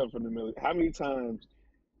 You come from the military. How many times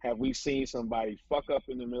have we seen somebody fuck up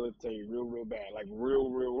in the military real, real bad? Like real,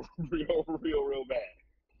 real, real, real, real bad.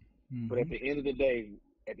 But Hmm. at the end of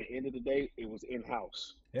the day, it was in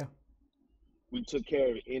house. Yeah. We took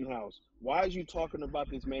care of it in house. Why is you talking about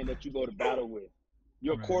this man that you go to battle with?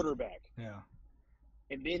 Your Right. quarterback. Yeah.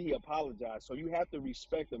 And then he apologized. So you have to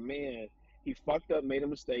respect a man. He fucked up, made a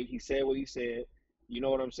mistake. He said what he said. You know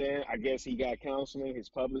what I'm saying? I guess he got counseling, his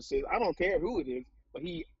publicist. I don't care who it is, but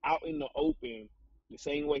he out in the open, the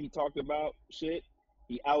same way he talked about shit.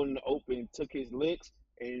 He out in the open, took his licks,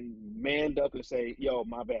 and manned up and say, "Yo,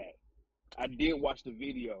 my bad. I did watch the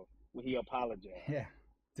video when he apologized." Yeah.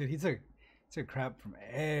 Dude, he took crap from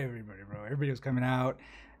everybody, bro. Everybody was coming out.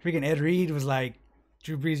 Freaking Ed Reed was like,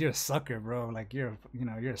 Drew Brees, you're a sucker, bro. Like you're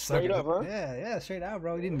a Straight sucker. up, huh? Yeah, yeah, straight out,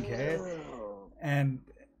 bro. He didn't care. Damn. And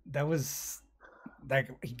that was like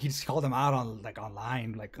he just called him out on like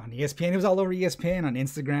online, like on ESPN. It was all over ESPN, on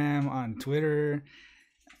Instagram, on Twitter,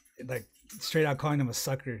 like straight out calling him a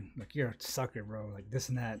sucker. Like you're a sucker, bro. Like this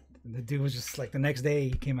and that. And the dude was just like the next day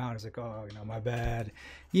he came out. He's like, oh, my bad.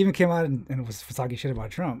 He even came out and was talking shit about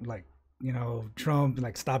Trump, like. Trump,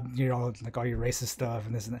 like, stop all your racist stuff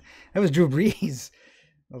and this and that. That was Drew Brees.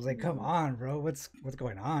 I was like, come on, bro, what's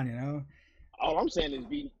going on? All I'm saying is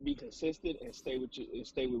be consistent and stay with you and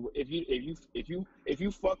stay with if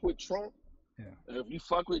you fuck with Trump, Yeah, if you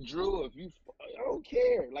fuck with Drew, I don't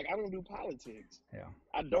care. Like I don't do politics. yeah,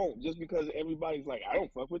 I don't just because everybody's like I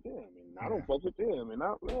don't fuck with them and I yeah. don't fuck with them and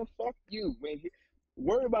man, fuck you, man.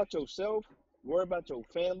 Worry about yourself. Worry about your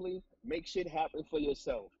family. Make shit happen for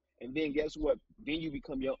yourself. And then guess what? Then you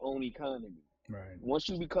become your own economy. Right. Once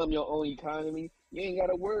you become your own economy, you ain't got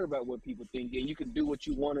to worry about what people think. And you can do what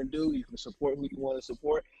you want to do. You can support who you want to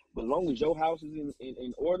support. But as long as your house is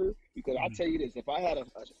in order, because I Mhm. tell you this, if I had a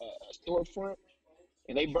storefront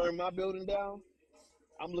and they burn my building down,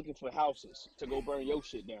 I'm looking for houses to go burn your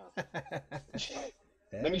shit down.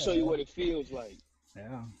 Let me show you Yeah, what it feels like.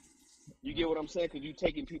 yeah. You get what I'm saying? Because you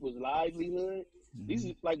taking people's livelihood. These Hmm.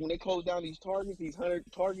 is like when they close down these targets, these 100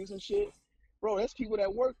 targets and shit. Bro, that's people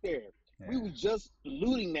that work there. We Yeah, was just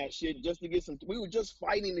looting that shit just to get some. We were just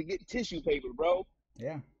fighting to get tissue paper, bro.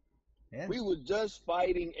 yeah, yeah, We were just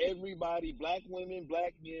fighting everybody: black women,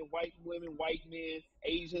 black men, white women, white men,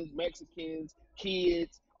 Asians, Mexicans,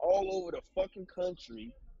 kids, all over the fucking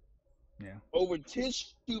country yeah, over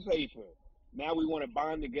tissue paper. Now we want to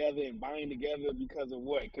bond together and bind together because of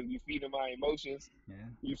what? Because you feeding my emotions. yeah.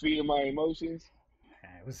 You feeding my emotions.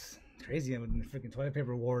 Yeah, it was crazy when the freaking toilet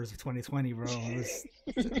paper wars of 2020, bro. It was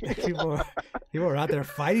people people were out there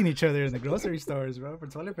fighting each other in the grocery stores, bro, for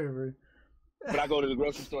toilet paper. But I go to the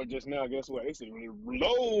grocery store just now. Guess what? They see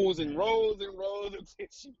rows and rows and rows of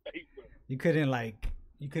tissue paper. You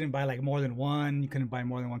couldn't buy like more than one. You couldn't buy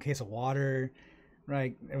more than one case of water,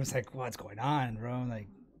 right? It was like, what's going on, bro? Like,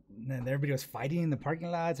 and then everybody was fighting in the parking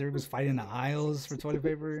lots. Everybody was fighting in the aisles for toilet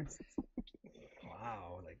paper.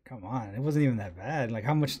 Wow, like, come on, it wasn't even that bad. Like,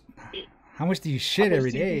 how much do you How shit much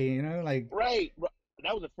every TV? day? Like, Right.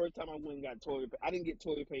 That was the first time I went and got toilet paper. I didn't get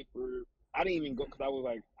toilet paper. I didn't even go because I was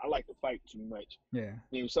like, I like to fight too much. yeah,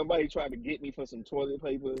 And if somebody tried to get me for some toilet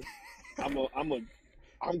paper, I'm a, I'm a,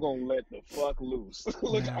 I'm gonna let the fuck loose.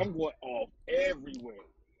 Look, yeah, I'm going off everywhere.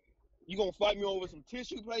 You gonna fight me over some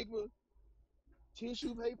tissue paper?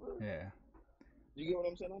 Tissue paper? yeah. You get what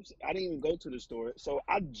I'm saying? I didn't even go to the store, so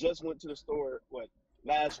I just went to the store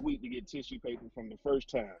last week to get tissue paper from the first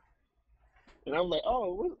time. And I'm like,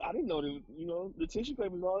 oh, I didn't know that. The tissue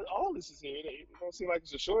paper, all this is here. It don't seem like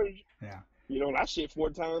it's a shortage. Yeah. I shit 4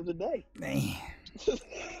 times a day. Man,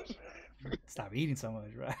 stop eating so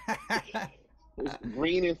much, right? It's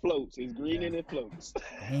green and floats. It's green Yeah. and it floats.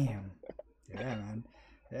 Damn. Yeah, man.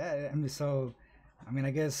 Yeah, I mean, so, I mean,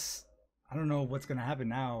 I guess I don't know what's gonna happen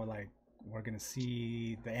now. Like, we're gonna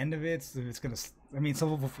see the end of it. So it's gonna. I mean,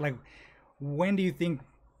 so like, when do you think?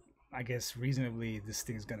 I guess reasonably, this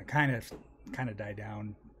thing is gonna kind of die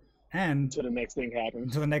down, and Till the next thing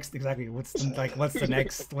happens. to the next exactly. What's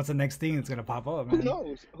the next thing that's gonna pop up, Who man?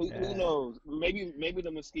 knows? Who Yeah. knows? Maybe the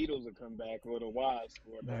mosquitoes will come back, or the wasps,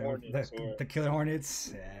 or the The, hornets, the or the killer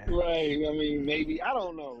hornets. Yeah. right. I mean, maybe I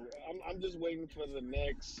don't know. I'm just waiting for the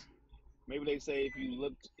next. Maybe they say if you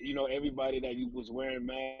looked, everybody that you was wearing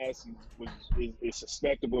masks is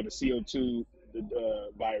susceptible to CO2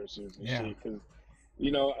 viruses and Yeah. shit. Because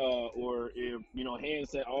or if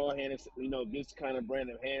this kind of brand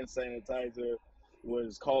of hand sanitizer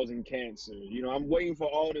was causing cancer. I'm waiting for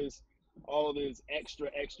all this extra,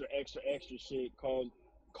 extra, extra, extra shit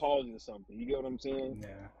causing something. You get what I'm saying? Yeah.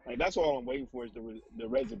 Like that's all I'm waiting for is the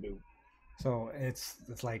residue. So it's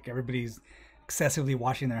like everybody's excessively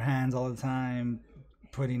washing their hands all the time,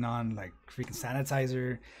 putting on like freaking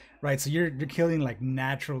sanitizer, right? So you're killing like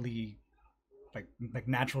naturally like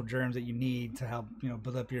natural germs that you need to help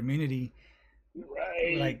build up your immunity.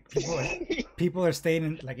 Right. Like people are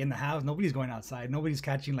staying in the house. Nobody's going outside. Nobody's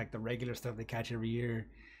catching like the regular stuff they catch every year,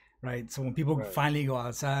 right? So when people Right. finally go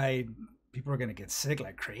outside, people are gonna get sick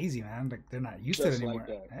like crazy, man. Like they're not used to it Just like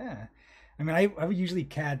anymore. that. Yeah, I mean, I would usually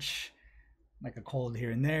catch like a cold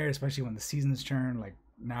here and there, especially when the seasons turn. Like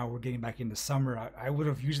now we're getting back into summer. I would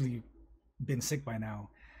have usually been sick by now,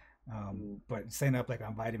 Mm. but staying up like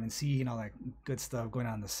on vitamin C and all that good stuff, going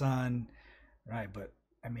out in the sun, right? But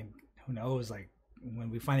I mean, who knows? Like when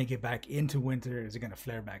we finally get back into winter, is it gonna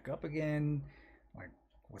flare back up again? Like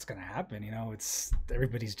what's gonna happen? It's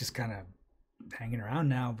everybody's just kind of hanging around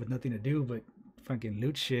now with nothing to do but fucking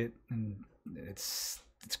loot shit, and it's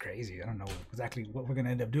crazy. I don't know exactly what we're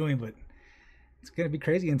gonna end up doing, but it's gonna be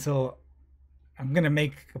crazy until I'm gonna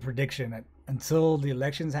make a prediction that until the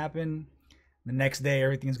elections happen, the next day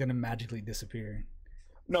everything's gonna magically disappear.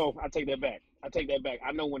 No, I take that back. I take that back.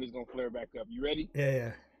 I know when it's gonna flare back up. You ready?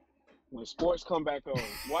 Yeah, When sports come back on.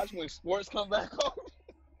 Watch when sports come back on.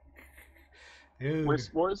 yeah. When Dude.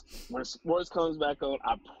 sports comes back on,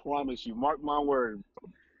 I promise you, mark my word.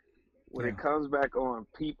 When Yeah, it comes back on,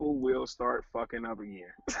 people will start fucking up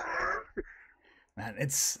again. man,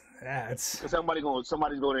 it's Somebody's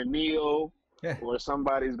gonna kneel, yeah. or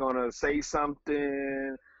somebody's gonna say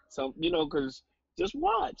something. Because just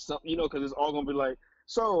watch. Because it's all gonna be like,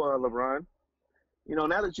 so LeBron,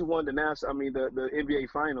 now that you won the NBA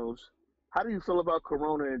Finals, how do you feel about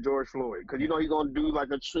Corona and George Floyd? Because he's gonna do like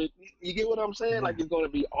a trick. You get what I'm saying? Yeah. Like it's gonna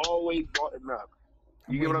be always brought up.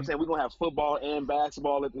 I'm You get what I'm waiting. saying? We're gonna have football and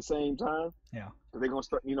basketball at the same time. Yeah, So they're gonna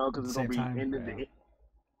start, at because the it's gonna same be time. ended. Yeah,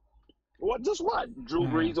 What? Just what? Drew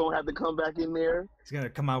yeah. Brees don't have to come back in there. He's gonna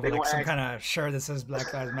come out They with like gonna some ask. kind of shirt that says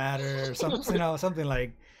Black Lives Matter or something. Something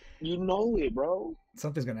like You know it, bro.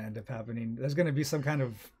 something's gonna end up happening. There's gonna be some kind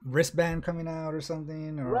of wristband coming out or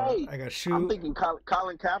something, or Right. like a I'm shoe. thinking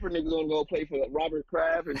Colin Kaepernick gonna go play for Robert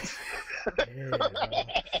Kraft, and Yeah, bro.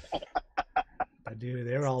 That dude,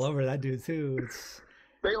 they were all over that dude too. It's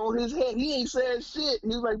they on his head. He ain't said shit.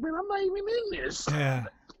 He's like, man, I'm not even in this. yeah,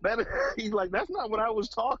 He's like, that's not what I was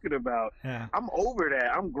talking about. yeah. I'm over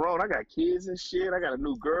that. I'm grown. I got kids and shit. I got a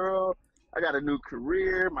new girl. I got a new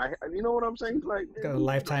career. You know what I'm saying? He's like, man, Got a move the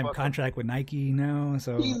lifetime fuck. contract with Nike now,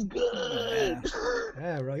 so He's good. yeah,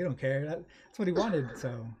 yeah, bro. You don't care. That's what he wanted,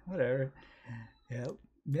 so whatever. Yeah,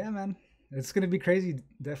 yeah, man. It's gonna be crazy.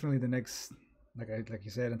 Definitely the next, like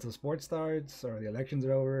you said, until sports starts or the elections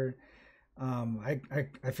are over.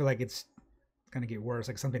 I feel like it's gonna get worse.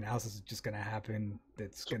 Like something else is just gonna happen.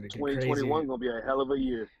 That's gonna get 2021 crazy, gonna be a hell of a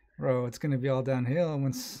year. bro. It's gonna be all downhill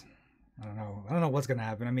once. I don't know. I don't know what's gonna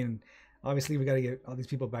happen. I mean, obviously we gotta get all these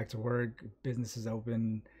people back to work. Businesses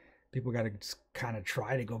open. People gotta just kind of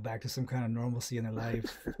try to go back to some kind of normalcy in their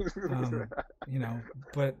life. Um, you know,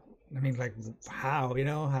 but I mean, like, how?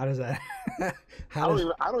 How does that? I how don't does?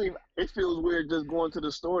 even. I don't even. It feels weird just going to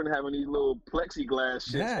the store and having these little plexiglass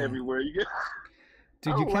shits Yeah, everywhere. I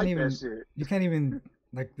dude, don't like that shit. you can't even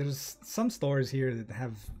like. There's some stores here that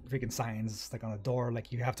have freaking signs like on the door,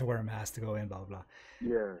 like you have to wear a mask to go in, blah blah blah.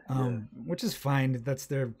 Yeah, yeah. Which is fine. That's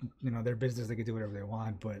their their business. They can do whatever they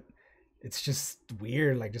want, but it's just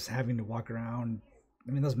weird, like just having to walk around.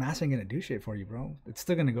 I mean, those masks ain't gonna do shit for you, bro. It's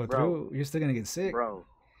still gonna go Bro, through. You're still gonna get sick. bro.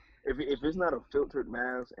 If it's not a filtered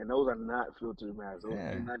mask, and those are not filtered masks, those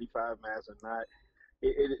Yeah, N95 masks are not.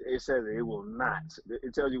 It says it will not.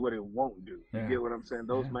 It tells you what it won't do. You yeah, get what I'm saying?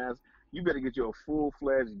 Those yeah, masks, you better get you a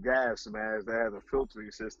full-fledged gas mask that has a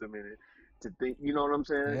filtering system in it to think. You know what I'm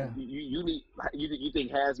saying? yeah. You need. You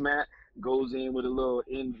think hazmat goes in with a little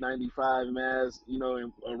N95 mask,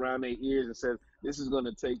 around their ears and says this is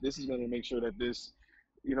gonna take. This is gonna make sure that this.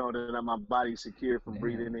 That my body's secure from Yeah.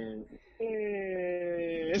 breathing in.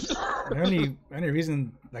 Yes. The only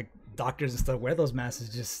reason like doctors and stuff wear those masks is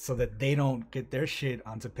just so that they don't get their shit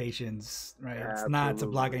onto patients, right? It's not to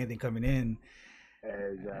block Absolutely. anything coming in. Yeah,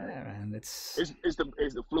 Exactly. man, it's It's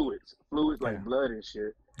the fluids yeah, like blood and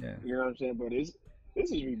shit. yeah, You know what I'm saying? But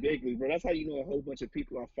this is ridiculous, bro. That's how you know a whole bunch of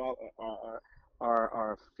people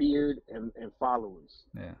are feared and followers.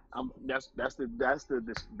 yeah, That's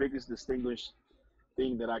the biggest distinguished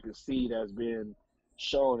thing that I can see that's been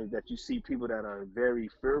shown is that you see people that are very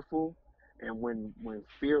fearful, and when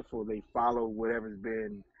fearful, they follow whatever's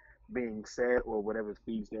been being said or whatever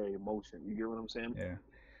feeds their emotion. You get what I'm saying? yeah,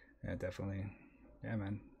 yeah, definitely. Yeah,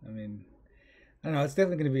 man. I mean, I don't know. It's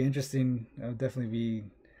definitely going to be interesting. I'll definitely be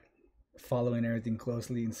following everything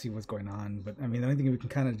closely and see what's going on. But I mean, the only thing we can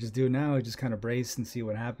kind of just do now is just kind of brace and see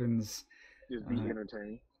what happens. Just be Uh,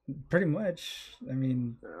 entertained. Pretty much. I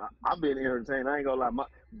mean, I've been entertained. I ain't gonna lie. My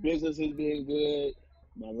business has been good.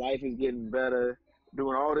 My life is getting better.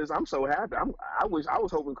 Doing all this, I'm so happy. I was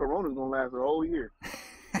hoping Corona was gonna last a whole year.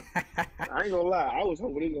 I ain't gonna lie. I was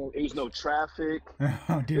hoping it was no traffic. Oh,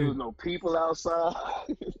 There was dude. no people outside.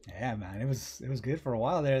 Yeah, man. It was good for a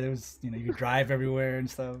while there. There was, you could drive everywhere and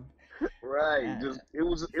stuff. Right. Yeah, Just it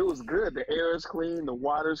was good. The air is clean. The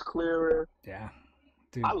water's clearer. yeah,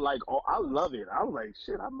 dude. I love it. I was like,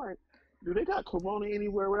 shit. I might. Do they got Corona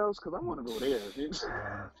anywhere else? Cause I want to go there. Yeah.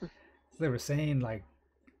 So they were saying like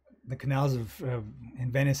the canals of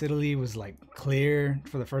in Venice, Italy, was like clear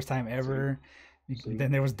for the first time See, ever. see.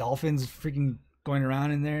 Then there was dolphins freaking going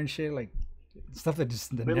around in there and shit, like stuff that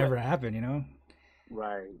They let never happened.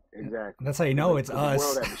 right. And Exactly. that's how you Cause know it's the world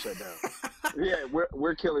us. had to shut down. Yeah,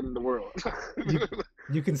 we're killing the world. you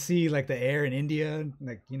you can see like the air in India,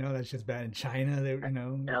 like that's just bad in China.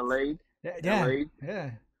 L.A. Yeah, yeah, L.A.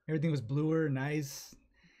 yeah. Everything was bluer, nice.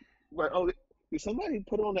 But did somebody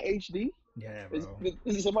put on the HD? Yeah, Is, bro.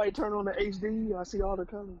 did somebody turn on the HD? I see all the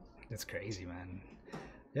colors. That's crazy, man.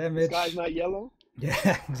 Yeah, The sky's Mitch. not yellow.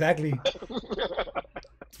 Yeah, exactly.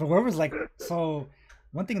 So where was like so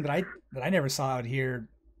one thing that I never saw out here,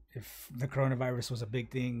 if the coronavirus was a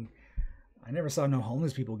big thing, I never saw no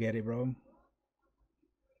homeless people get it, bro.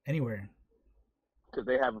 Anywhere. Because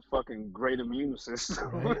they have a fucking great immune system.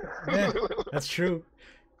 Right? Yeah, that's true.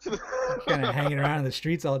 Kind of hanging around in the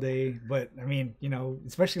streets all day. But I mean,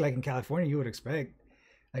 especially like in California, you would expect,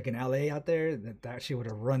 like in LA out there, that shit would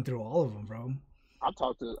have run through all of them, bro. I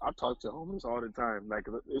talk to homeless all the time. Like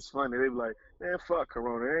it's funny. They be like, man, fuck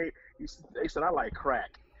Corona. They said I like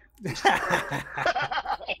crack.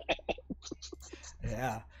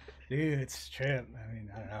 Yeah, dude, it's a trip. I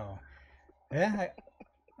mean, I don't know. Yeah,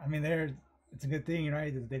 I mean, it's a good thing,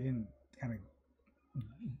 right? That they didn't kind of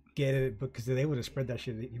get it because they would have spread that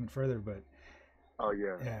shit even further. But Oh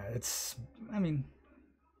yeah. yeah, I mean,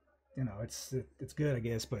 it's good, I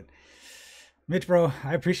guess. But Mitch, bro,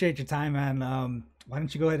 I appreciate your time, man. Why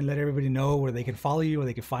don't you go ahead and let everybody know where they can follow you, where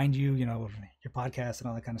they can find you, your podcast and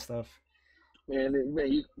all that kind of stuff.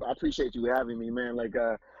 I appreciate you having me, man. Like,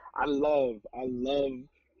 I love,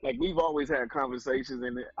 like we've always had conversations,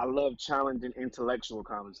 and I love challenging intellectual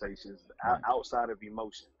conversations Right. outside of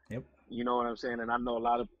emotion. Yep. You know what I'm saying? And I know a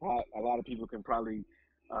lot of people can probably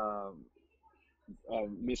um,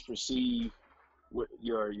 misperceive what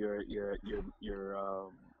your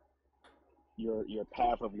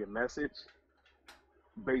path of your message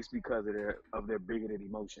based because of their bigoted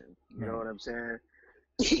emotion. You know Right. what I'm saying?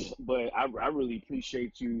 But I really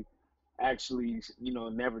appreciate you actually,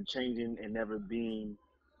 never changing and never being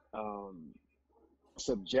um,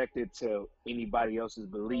 subjected to anybody else's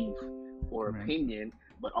belief or Right. opinion,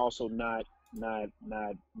 but also not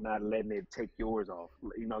letting it take yours off.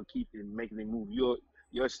 Keep it making it move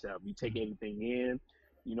your step. You take Mhm. everything in.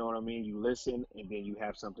 You know what I mean? You listen, and then you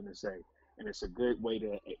have something to say. And it's a good way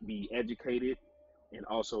to be educated and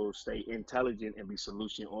also stay intelligent and be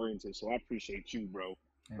solution oriented. So I appreciate you, bro,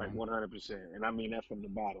 Yeah, like man. 100%. And I mean that from the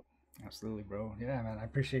bottom. Absolutely, bro. Yeah, man. I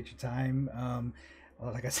appreciate your time.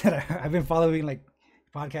 Well, like I said, I've been following like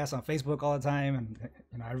podcasts on Facebook all the time,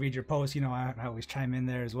 and I read your posts. I always chime in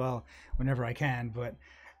there as well whenever I can. But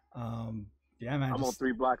um, yeah, man. I'm on Just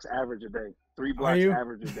 3 blocks average a day. Three are blocks you,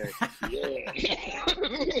 average a day. Yeah.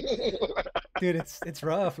 dude? It's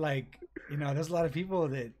rough. Like there's a lot of people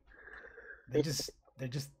that they're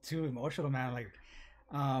just too emotional, man. Like,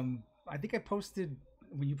 I think I posted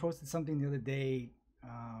when you posted something the other day.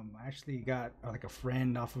 I actually got like a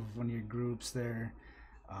friend off of one of your groups there.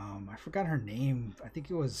 I forgot her name. I think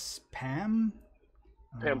it was Pam.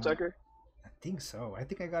 Pam Uh, Tucker? I think so. I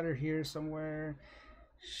think I got her here somewhere.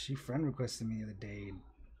 She friend requested me the other day.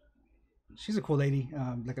 She's a cool lady,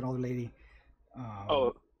 like an older lady. Oh,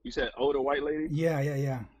 Um, you said older white lady? yeah, yeah,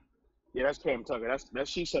 yeah. Yeah, that's Pam Tucker. That's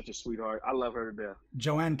she's such a sweetheart. I love her to death.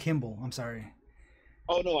 Joanne Kimball. I'm sorry.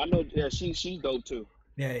 Oh no, I know. Yeah, she's dope too.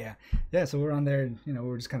 Yeah, yeah, yeah. So we're on there.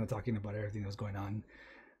 We're just kind of talking about everything that was going on.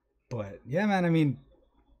 But yeah, man. I mean,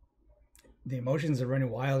 the emotions are running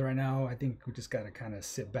wild right now. I think we just gotta kind of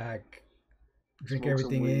sit back, drink Smoke some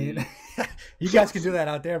everything in. weed. You guys can do that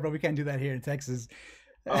out there, but we can't do that here in Texas.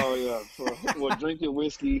 Yeah, Oh yeah. Well, drink your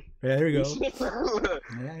whiskey. there we We go.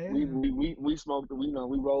 Yeah, we yeah, we we, we smoke. We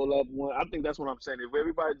roll up one. I think that's what I'm saying. If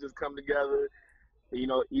everybody just come together,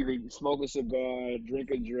 either smoke a cigar,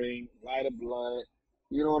 drink a drink, light a blunt.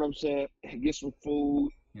 You know what I'm saying? Get some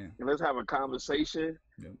food, yeah, and let's have a conversation.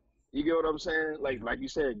 yep, You get what I'm saying? Like yep, like you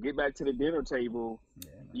said, get back to the dinner table.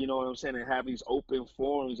 yeah, man. You know what I'm saying? And have these open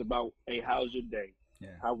forums about, hey, how's your day?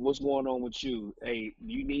 Yeah. What's going on with you? Hey,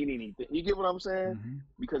 do you need anything? You get what I'm saying? Hmm.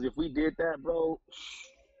 Because if we did that, bro,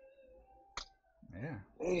 Yeah.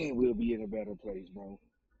 man, we'll be in a better place, bro.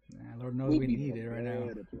 Yeah, Lord knows We'll we be in need it right a now.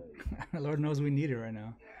 better place. Lord knows we need it right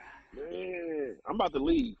now. Man, I'm about to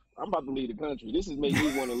leave. I'm about to leave the country. This has made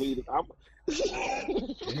me want to leave. Dude,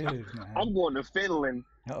 man. I'm going to Finland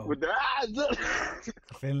Uh-oh. with the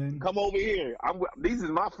Finland. come over here. These is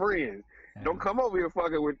my friends. Yeah. Don't come over here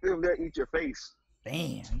fucking with them. They'll eat your face.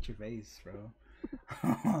 Damn, eat your face, bro.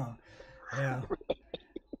 Yeah.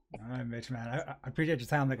 All right, Mitch, man. I appreciate your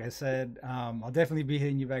time. Like I said, I'll definitely be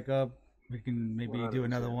hitting you back up. We can maybe do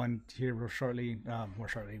another 100%. one here real shortly. More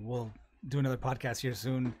shortly. We'll do another podcast here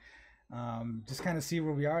soon. Just kind of see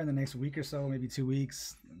where we are in the next week or so, maybe 2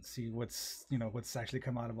 weeks, and see what's actually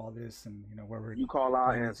come out of all this, and where we're. You call,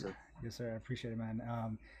 I'll going. answer. Yes, sir. I appreciate it, man.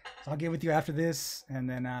 So I'll get with you after this, and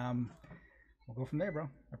then we'll go from there, bro.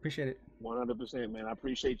 I appreciate it. 100%, man. I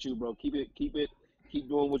appreciate you, bro. Keep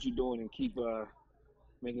doing what you're doing, and keep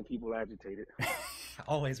making people agitated.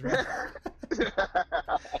 Always, bro.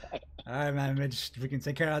 All right, man. Mitch, we can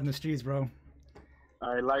take care out in the streets, bro.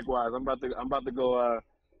 All right, likewise. I'm about to go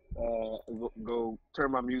go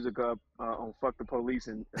turn my music up on "Fuck the Police"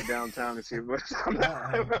 in downtown and see if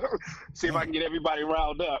I can get everybody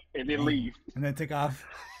riled up and then leave. And then take off.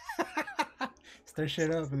 Stir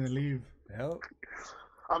shit up and then leave. Yep.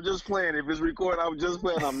 I'm just playing. If it's recorded, I'm just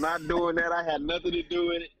playing. I'm not doing that. I had nothing to do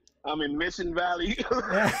with it. I'm in Mission Valley.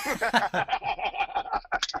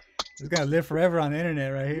 It's gonna live forever on the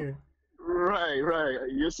internet right here. Right.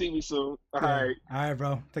 You'll see me soon. All right. All right,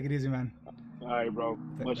 bro. Take it easy, man. All right, bro.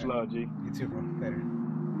 Much love, G. You too, bro. Later.